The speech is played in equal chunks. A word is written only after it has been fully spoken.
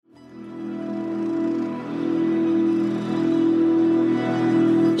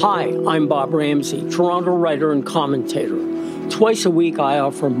Hi, I'm Bob Ramsay, Toronto writer and commentator. Twice a week, I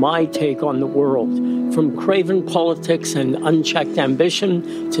offer my take on the world, from craven politics and unchecked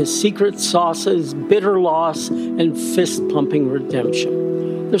ambition to secret sauces, bitter loss, and fist-pumping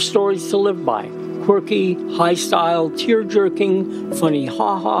redemption. They're stories to live by. Quirky, high-style, tear-jerking, funny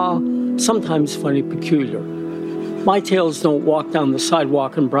ha-ha, sometimes funny peculiar. My tales don't walk down the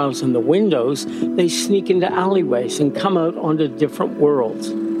sidewalk and browse in the windows. They sneak into alleyways and come out onto different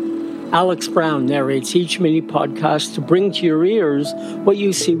worlds. Alex Brown narrates each mini-podcast to bring to your ears what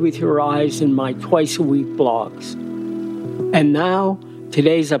you see with your eyes in my twice-a-week blogs. And now,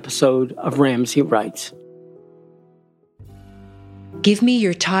 today's episode of Ramsay Writes. Give Me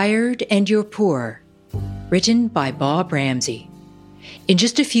Your Tired and Your Poor, written by Bob Ramsay. In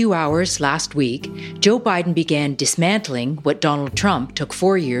just a few hours last week, Joe Biden began dismantling what Donald Trump took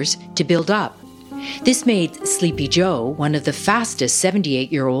 4 years to build up. This made Sleepy Joe one of the fastest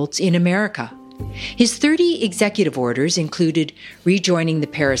 78-year-olds in America. His 30 executive orders included rejoining the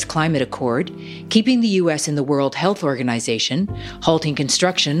Paris Climate Accord, keeping the U.S. in the World Health Organization, halting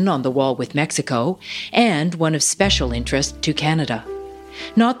construction on the wall with Mexico, and one of special interest to Canada.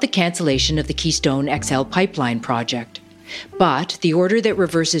 Not the cancellation of the Keystone XL pipeline project, but the order that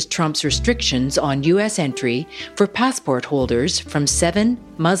reverses Trump's restrictions on U.S. entry for passport holders from 7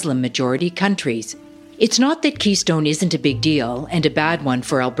 Muslim-majority countries. It's not that Keystone isn't a big deal and a bad one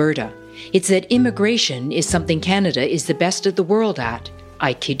for Alberta. It's that immigration is something Canada is the best of the world at.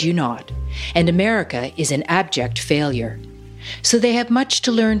 I kid you not. And America is an abject failure. So they have much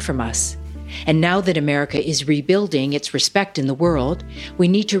to learn from us. And now that America is rebuilding its respect in the world, we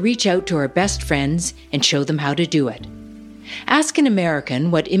need to reach out to our best friends and show them how to do it. Ask an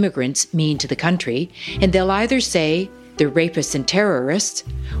American what immigrants mean to the country, and they'll either say they're rapists and terrorists,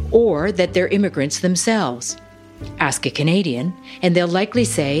 or that they're immigrants themselves. Ask a Canadian, and they'll likely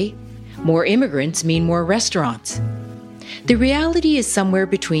say, more immigrants mean more restaurants. The reality is somewhere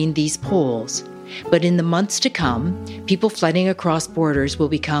between these poles, but in the months to come, people flooding across borders will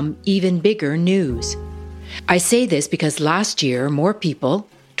become even bigger news. I say this because last year, more people,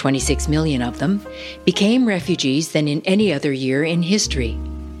 26 million of them, became refugees than in any other year in history.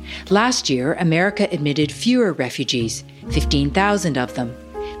 Last year, America admitted fewer refugees, 15,000 of them,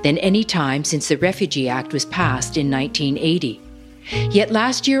 than any time since the Refugee Act was passed in 1980. Yet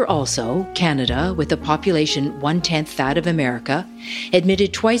last year also, Canada, with a population 1/10 that of America,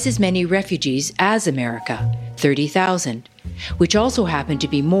 admitted twice as many refugees as America, 30,000, which also happened to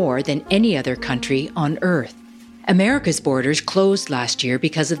be more than any other country on Earth. America's borders closed last year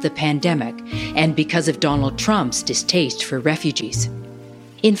because of the pandemic and because of Donald Trump's distaste for refugees.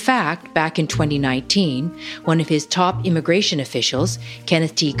 In fact, back in 2019, one of his top immigration officials,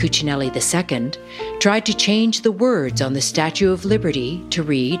 Kenneth T. Cuccinelli II, tried to change the words on the Statue of Liberty to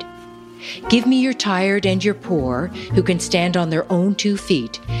read, "Give me your tired and your poor who can stand on their own 2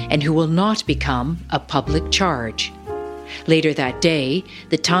 feet and who will not become a public charge." Later that day,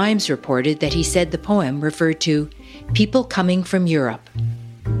 The Times reported that he said the poem referred to people coming from Europe.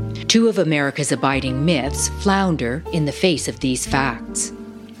 2 of America's abiding myths flounder in the face of these facts.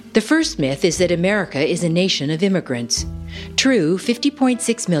 The first myth is that America is a nation of immigrants. True,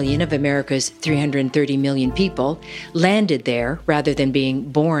 50.6 million of America's 330 million people landed there rather than being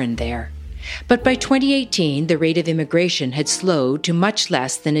born there. But by 2018, the rate of immigration had slowed to much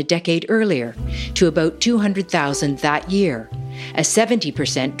less than a decade earlier, to about 200,000 that year, a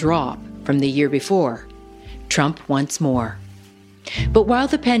 70% drop from the year before. Trump once more. But while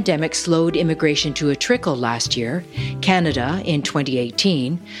the pandemic slowed immigration to a trickle last year, Canada, in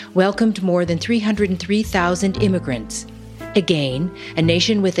 2018, welcomed more than 303,000 immigrants. Again, a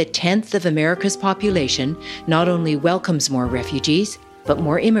nation with 1/10 of America's population not only welcomes more refugees, but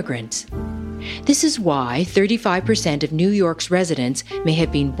more immigrants. This is why 35% of New York's residents may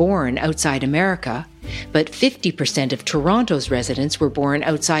have been born outside America, but 50% of Toronto's residents were born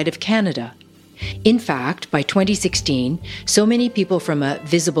outside of Canada. In fact, by 2016, so many people from a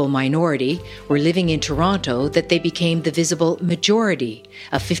visible minority were living in Toronto that they became the visible majority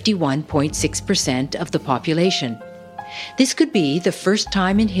of 51.6% of the population. This could be the first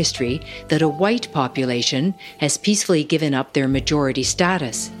time in history that a white population has peacefully given up their majority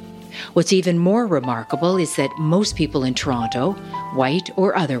status. What's even more remarkable is that most people in Toronto, white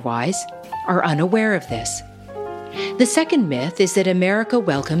or otherwise, are unaware of this. The second myth is that America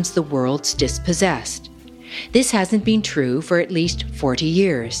welcomes the world's dispossessed. This hasn't been true for at least 40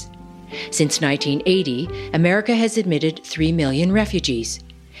 years. Since 1980, America has admitted 3 million refugees.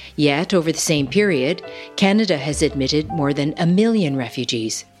 Yet, over the same period, Canada has admitted more than 1 million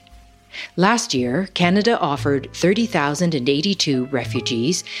refugees. Last year, Canada offered 30,082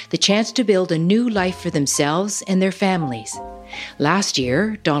 refugees the chance to build a new life for themselves and their families. Last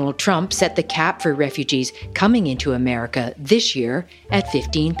year, Donald Trump set the cap for refugees coming into America this year at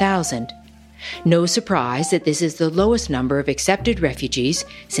 15,000. No surprise that this is the lowest number of accepted refugees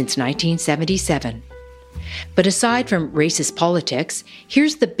since 1977. But aside from racist politics,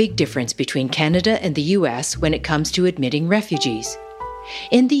 here's the big difference between Canada and the US when it comes to admitting refugees.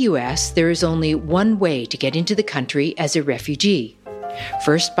 In the US, there is only one way to get into the country as a refugee.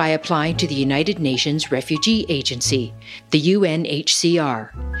 First, by applying to the United Nations Refugee Agency, the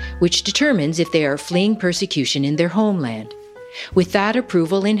UNHCR, which determines if they are fleeing persecution in their homeland. With that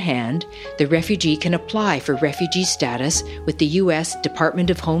approval in hand, the refugee can apply for refugee status with the U.S. Department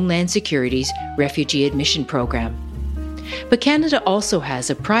of Homeland Security's Refugee Admission Program. But Canada also has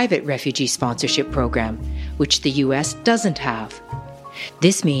a private refugee sponsorship program, which the U.S. doesn't have.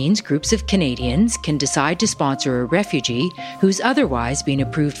 This means groups of Canadians can decide to sponsor a refugee who's otherwise been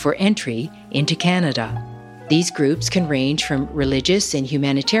approved for entry into Canada. These groups can range from religious and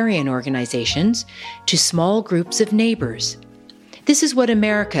humanitarian organizations to small groups of neighbors. This is what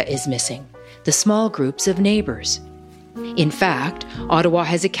America is missing, the small groups of neighbors. In fact, Ottawa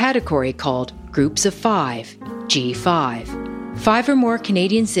has a category called Groups of Five, G5. 5 or more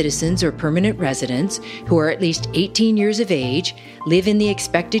Canadian citizens or permanent residents who are at least 18 years of age, live in the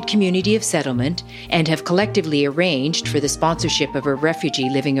expected community of settlement, and have collectively arranged for the sponsorship of a refugee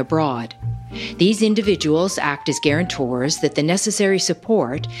living abroad. These individuals act as guarantors that the necessary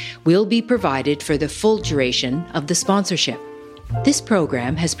support will be provided for the full duration of the sponsorship. This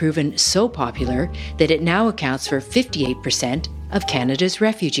program has proven so popular that it now accounts for 58% of Canada's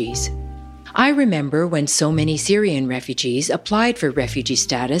refugees. I remember when so many Syrian refugees applied for refugee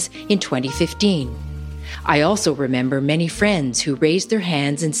status in 2015. I also remember many friends who raised their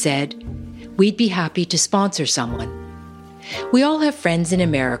hands and said, "We'd be happy to sponsor someone." We all have friends in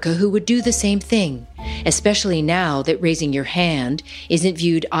America who would do the same thing, especially now that raising your hand isn't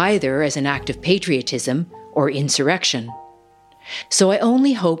viewed either as an act of patriotism or insurrection. So I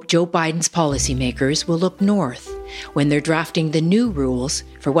only hope Joe Biden's policymakers will look north when they're drafting the new rules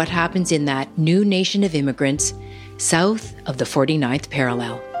for what happens in that new nation of immigrants south of the 49th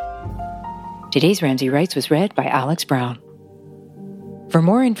parallel. Today's Ramsay Writes was read by Alex Brown. For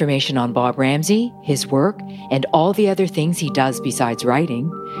more information on Bob Ramsay, his work, and all the other things he does besides writing,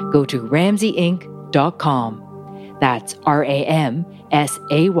 go to ramsayinc.com. That's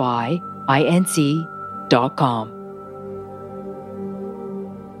RAMSAYINC.com.